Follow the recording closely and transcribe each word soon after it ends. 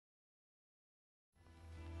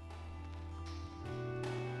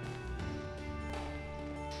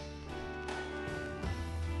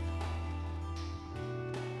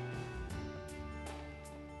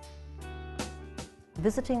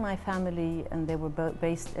visiting my family, and they were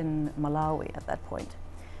based in Malawi at that point.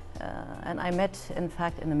 And I met, in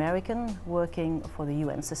fact, an American working for the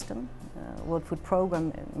UN system, World Food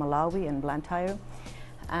Program in Malawi and Blantyre,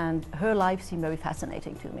 and her life seemed very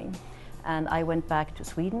fascinating to me. And I went back to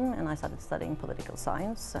Sweden and I started studying political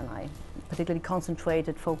science, and I particularly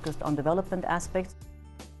focused on development aspects.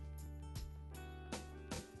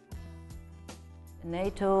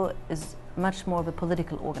 NATO is much more of a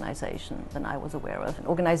political organization than I was aware of. An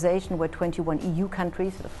organization where 21 EU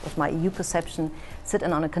countries, with my EU perception, sit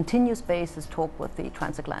and on a continuous basis talk with the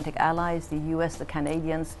transatlantic allies, the US, the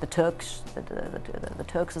Canadians, the Turks, the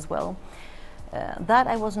Turks as well.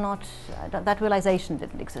 That realization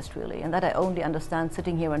didn't exist really, and that I only understand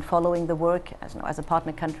sitting here and following the work as a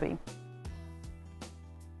partner country.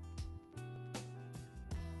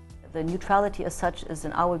 The neutrality as such is,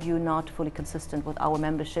 in our view, not fully consistent with our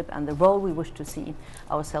membership and the role we wish to see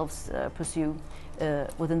ourselves pursue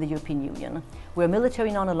within the European Union. We're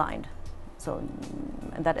military non-aligned,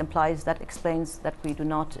 and that explains that we do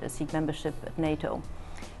not seek membership at NATO.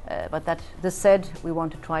 But this said, we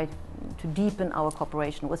want to try to deepen our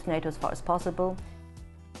cooperation with NATO as far as possible.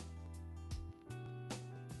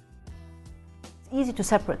 It's easy to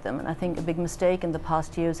separate them, and I think a big mistake in the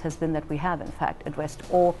past years has been that we have, in fact, addressed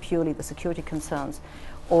all purely the security concerns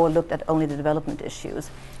or looked at only the development issues.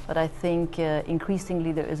 But I think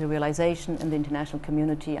increasingly there is a realization in the international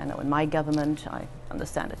community, I know in my government, I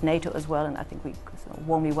understand at NATO as well, and I think we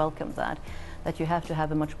warmly welcome that you have to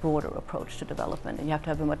have a much broader approach to development, and you have to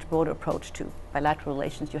have a much broader approach to bilateral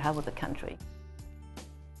relations you have with the country.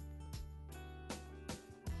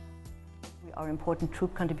 We are an important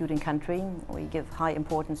troop contributing country. We give high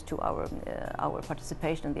importance to our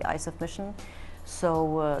participation in the ISAF mission.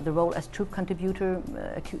 So the role as troop contributing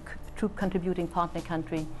partner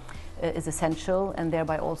country is essential, and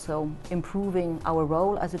thereby also improving our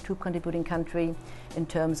role as a troop contributing country in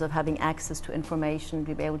terms of having access to information,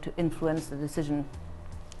 to be able to influence the decision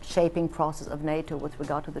shaping process of NATO with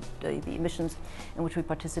regard to the missions in which we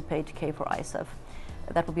participate, KFOR ISAF.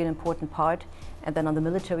 That will be an important part. And then on the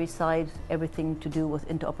military side, everything to do with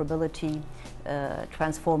interoperability,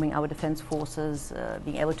 transforming our defense forces,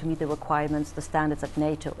 being able to meet the requirements, the standards that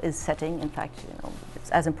NATO is setting. In fact, it's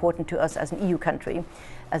as important to us as an EU country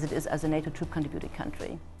as it is as a NATO troop contributing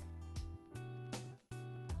country.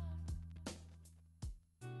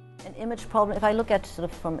 An image problem, if I look at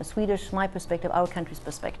from a Swedish, my perspective, our country's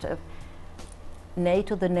perspective,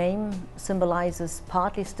 NATO, the name, symbolizes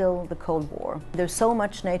partly still the Cold War. There's so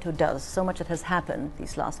much NATO does, so much that has happened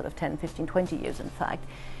these last 10, 15, 20 years in fact,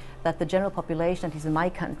 that the general population, at least in my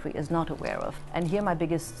country, is not aware of. And here my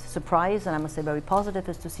biggest surprise, and I must say very positive,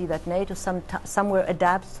 is to see that NATO somewhere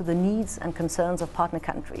adapts to the needs and concerns of partner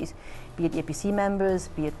countries, be it EPC members,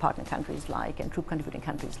 be it partner countries and troop contributing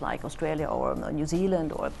countries like Australia or New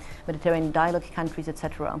Zealand or Mediterranean dialogue countries,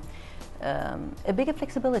 etc. A bigger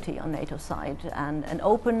flexibility on NATO's side, and an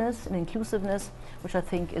openness and inclusiveness which I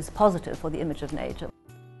think is positive for the image of NATO.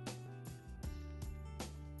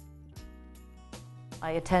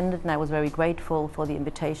 I attended, and I was very grateful for the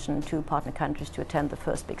invitation to partner countries to attend the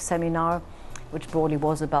first big seminar, which broadly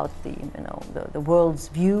was about the world's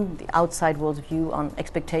view, the outside world's view on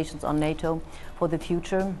expectations on NATO for the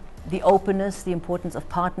future. The openness, the importance of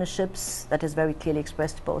partnerships, that is very clearly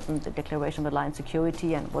expressed both in the Declaration of Alliance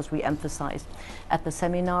Security and was re-emphasized at the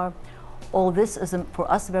seminar. All this is for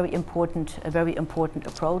us a very important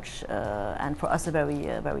approach, and for us a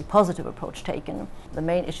very positive approach taken. The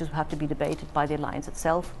main issues have to be debated by the alliance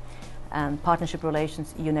itself, and partnership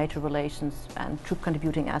relations, EU-NATO relations, and troop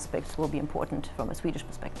contributing aspects will be important from a Swedish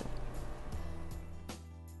perspective.